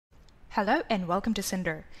Hello and welcome to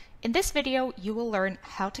Synder. In this video, you will learn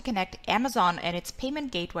how to connect Amazon and its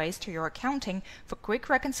payment gateways to your accounting for quick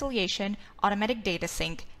reconciliation, automatic data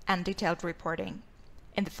sync, and detailed reporting.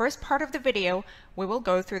 In the first part of the video, we will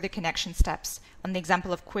go through the connection steps on the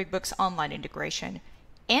example of QuickBooks Online integration.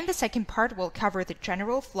 And the second part will cover the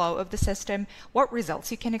general flow of the system, what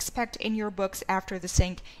results you can expect in your books after the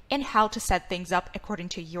sync, and how to set things up according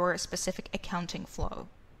to your specific accounting flow.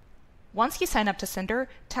 Once you sign up to Synder,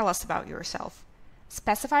 tell us about yourself.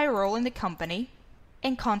 Specify a role in the company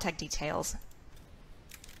and contact details.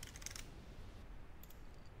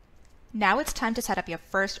 Now it's time to set up your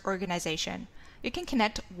first organization. You can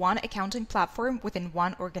connect one accounting platform within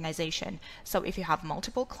one organization, so if you have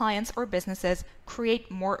multiple clients or businesses,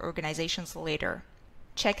 create more organizations later.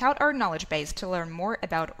 Check out our knowledge base to learn more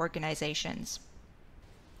about organizations.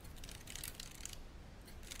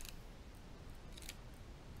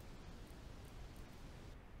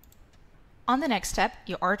 On the next step,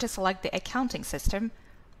 you are to select the accounting system,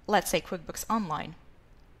 let's say QuickBooks Online,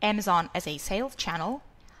 Amazon as a sales channel,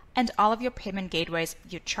 and all of your payment gateways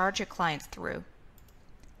you charge your clients through.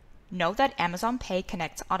 Note that Amazon Pay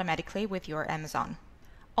connects automatically with your Amazon.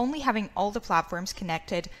 Only having all the platforms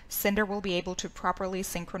connected, Synder will be able to properly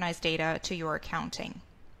synchronize data to your accounting.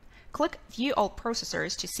 Click View All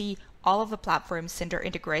Processors to see all of the platforms Synder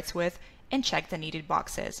integrates with and check the needed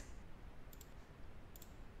boxes.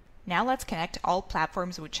 Now let's connect all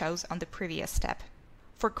platforms we chose on the previous step.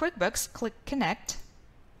 For QuickBooks, click Connect,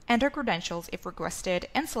 enter credentials if requested,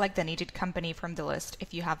 and select the needed company from the list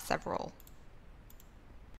if you have several.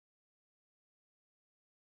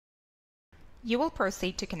 You will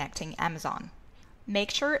proceed to connecting Amazon.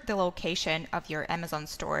 Make sure the location of your Amazon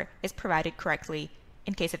store is provided correctly.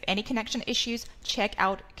 In case of any connection issues, check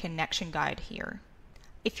out Connection Guide here.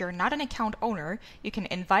 If you're not an account owner, you can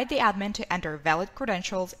invite the admin to enter valid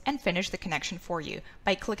credentials and finish the connection for you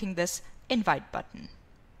by clicking this Invite button.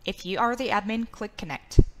 If you are the admin, click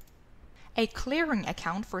Connect. A clearing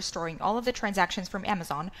account for storing all of the transactions from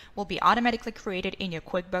Amazon will be automatically created in your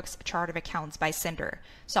QuickBooks chart of accounts by Synder.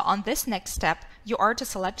 So on this next step, you are to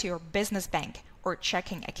select your business bank or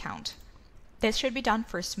checking account. This should be done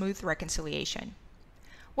for smooth reconciliation.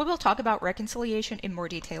 We will talk about reconciliation in more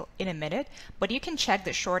detail in a minute, but you can check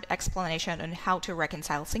the short explanation on how to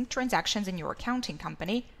reconcile sync transactions in your accounting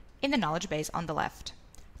company in the knowledge base on the left.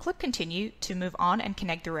 Click Continue to move on and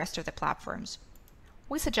connect the rest of the platforms.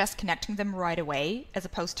 We suggest connecting them right away as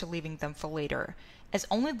opposed to leaving them for later, as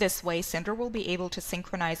only this way Synder will be able to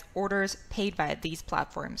synchronize orders paid via these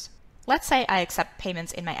platforms. Let's say I accept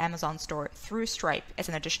payments in my Amazon store through Stripe as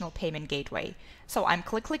an additional payment gateway, so I'm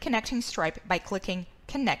quickly connecting Stripe by clicking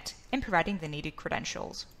Connect and providing the needed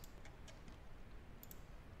credentials.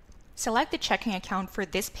 Select the checking account for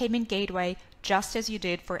this payment gateway just as you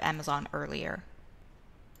did for Amazon earlier.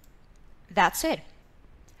 That's it.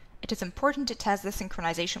 It is important to test the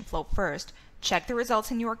synchronization flow first, check the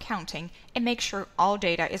results in your accounting, and make sure all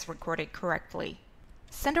data is recorded correctly.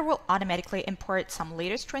 Synder will automatically import some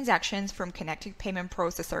latest transactions from connected payment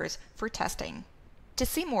processors for testing. To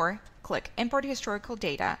see more, click Import Historical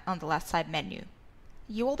Data on the left side menu.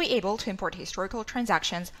 You will be able to import historical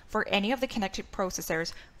transactions for any of the connected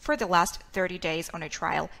processors for the last 30 days on a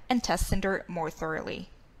trial and test Synder more thoroughly.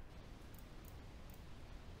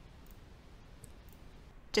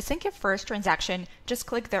 To sync your first transaction, just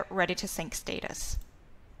click the Ready to Sync status.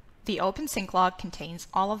 The Open Sync log contains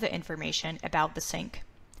all of the information about the sync.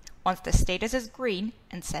 Once the status is green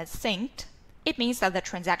and says synced, it means that the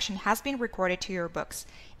transaction has been recorded to your books,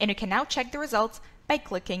 and you can now check the results by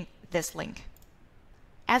clicking this link.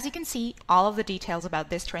 As you can see, all of the details about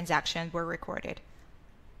this transaction were recorded.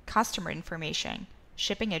 Customer information,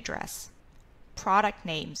 shipping address, product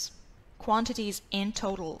names, quantities and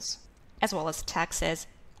totals, as well as taxes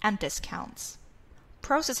and discounts.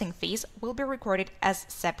 Processing fees will be recorded as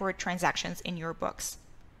separate transactions in your books.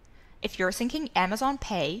 If you're syncing Amazon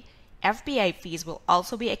Pay, FBA fees will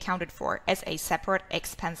also be accounted for as a separate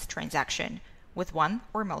expense transaction with one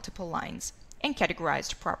or multiple lines and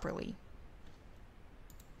categorized properly.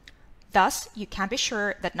 Thus, you can be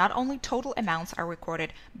sure that not only total amounts are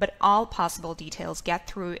recorded, but all possible details get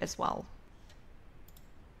through as well.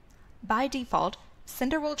 By default,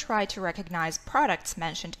 Synder will try to recognize products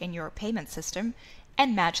mentioned in your payment system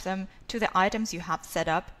and match them to the items you have set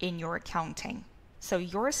up in your accounting. So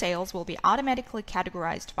your sales will be automatically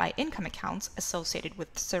categorized by income accounts associated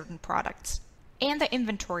with certain products, and the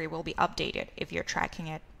inventory will be updated if you're tracking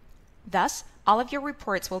it. Thus, all of your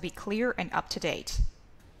reports will be clear and up to date.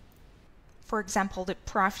 For example, the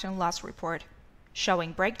profit and loss report,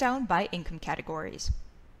 showing breakdown by income categories.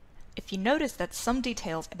 If you notice that some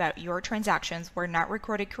details about your transactions were not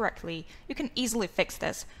recorded correctly, you can easily fix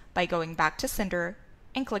this by going back to Synder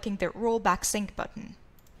and clicking the Rollback Sync button.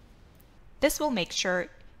 This will make sure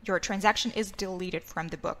your transaction is deleted from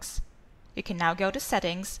the books. You can now go to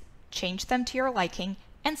Settings, change them to your liking,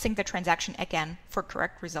 and sync the transaction again for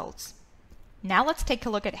correct results. Now let's take a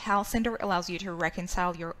look at how Synder allows you to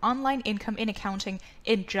reconcile your online income in accounting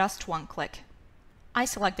in just one click. I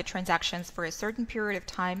select the transactions for a certain period of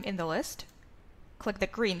time in the list, click the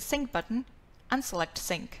green Sync button, and select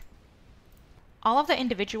Sync. All of the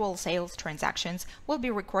individual sales transactions will be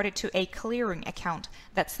recorded to a clearing account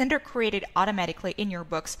that Synder created automatically in your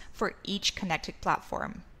books for each connected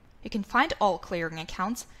platform. You can find all clearing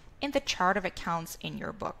accounts in the chart of accounts in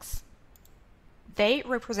your books. They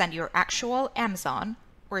represent your actual Amazon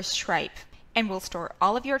or Stripe and will store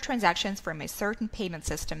all of your transactions from a certain payment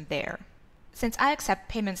system there. Since I accept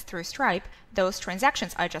payments through Stripe, those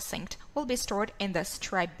transactions I just synced will be stored in the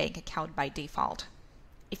Stripe bank account by default.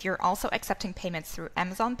 If you're also accepting payments through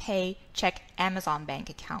Amazon Pay, check Amazon bank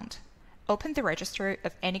account. Open the register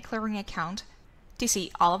of any clearing account to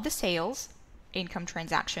see all of the sales, income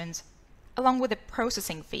transactions, along with the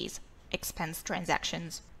processing fees, expense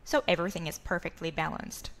transactions, so everything is perfectly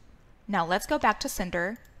balanced. Now let's go back to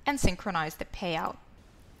Synder and synchronize the payout.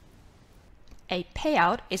 A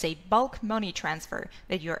payout is a bulk money transfer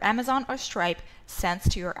that your Amazon or Stripe sends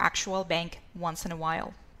to your actual bank once in a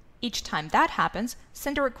while. Each time that happens,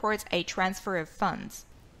 Synder records a transfer of funds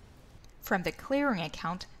from the clearing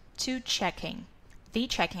account to checking. The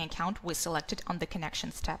checking account was selected on the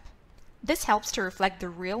connection step. This helps to reflect the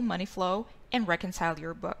real money flow and reconcile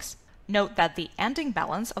your books. Note that the ending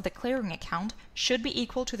balance of the clearing account should be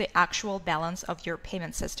equal to the actual balance of your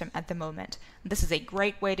payment system at the moment. This is a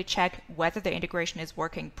great way to check whether the integration is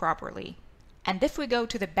working properly. And if we go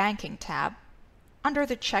to the Banking tab, under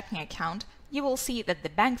the checking account, you will see that the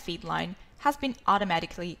bank feed line has been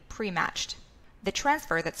automatically pre-matched. The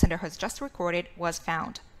transfer that Synder has just recorded was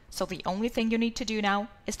found, so the only thing you need to do now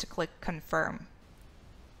is to click Confirm.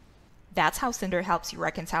 That's how Synder helps you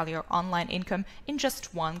reconcile your online income in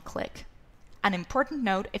just one click. An important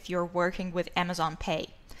note if you're working with Amazon Pay.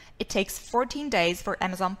 It takes 14 days for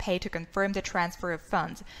Amazon Pay to confirm the transfer of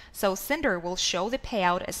funds, so Synder will show the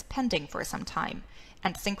payout as pending for some time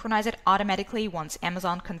and synchronize it automatically once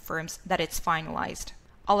Amazon confirms that it's finalized.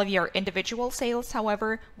 All of your individual sales,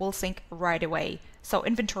 however, will sync right away, so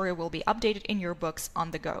inventory will be updated in your books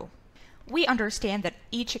on the go. We understand that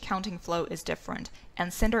each accounting flow is different,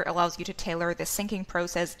 and Synder allows you to tailor the syncing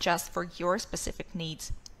process just for your specific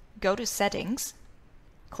needs. Go to Settings,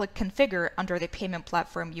 click Configure under the payment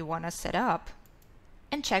platform you want to set up,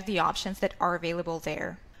 and check the options that are available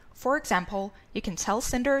there. For example, you can tell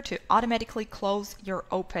Synder to automatically close your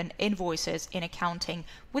open invoices in accounting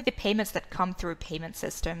with the payments that come through payment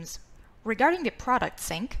systems. Regarding the product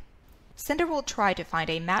sync, Synder will try to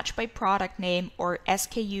find a match by product name or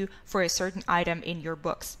SKU for a certain item in your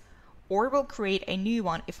books, or will create a new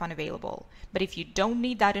one if unavailable. But if you don't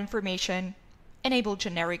need that information, enable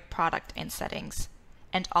generic product in settings,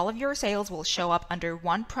 and all of your sales will show up under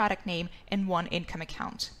one product name and one income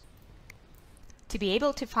account. To be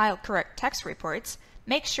able to file correct tax reports,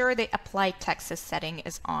 make sure the Apply Taxes setting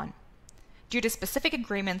is on. Due to specific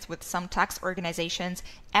agreements with some tax organizations,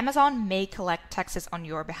 Amazon may collect taxes on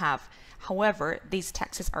your behalf. However, these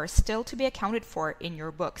taxes are still to be accounted for in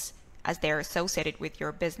your books, as they are associated with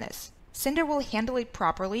your business. Synder will handle it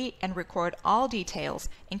properly and record all details,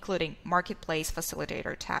 including Marketplace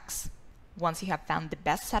Facilitator tax. Once you have found the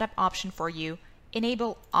best setup option for you,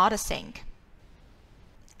 enable AutoSync,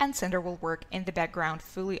 and Synder will work in the background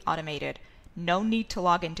fully automated. No need to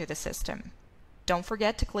log into the system. Don't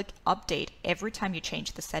forget to click Update every time you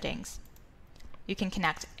change the settings. You can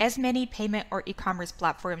connect as many payment or e-commerce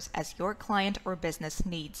platforms as your client or business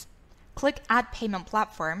needs. Click Add Payment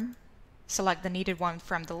Platform, select the needed one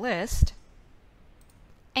from the list,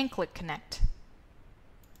 and click Connect.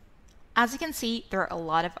 As you can see, there are a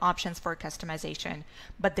lot of options for customization,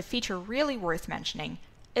 but the feature really worth mentioning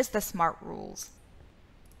is the Smart Rules.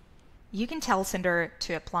 You can tell Synder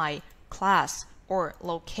to apply class or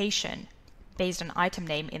location based on item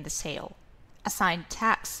name in the sale, assign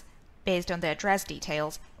tax based on the address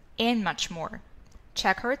details, and much more.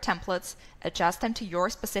 Check her templates, adjust them to your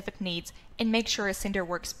specific needs, and make sure Synder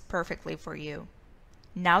works perfectly for you.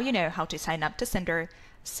 Now you know how to sign up to Synder,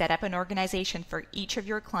 set up an organization for each of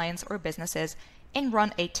your clients or businesses, and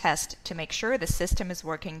run a test to make sure the system is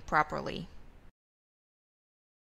working properly.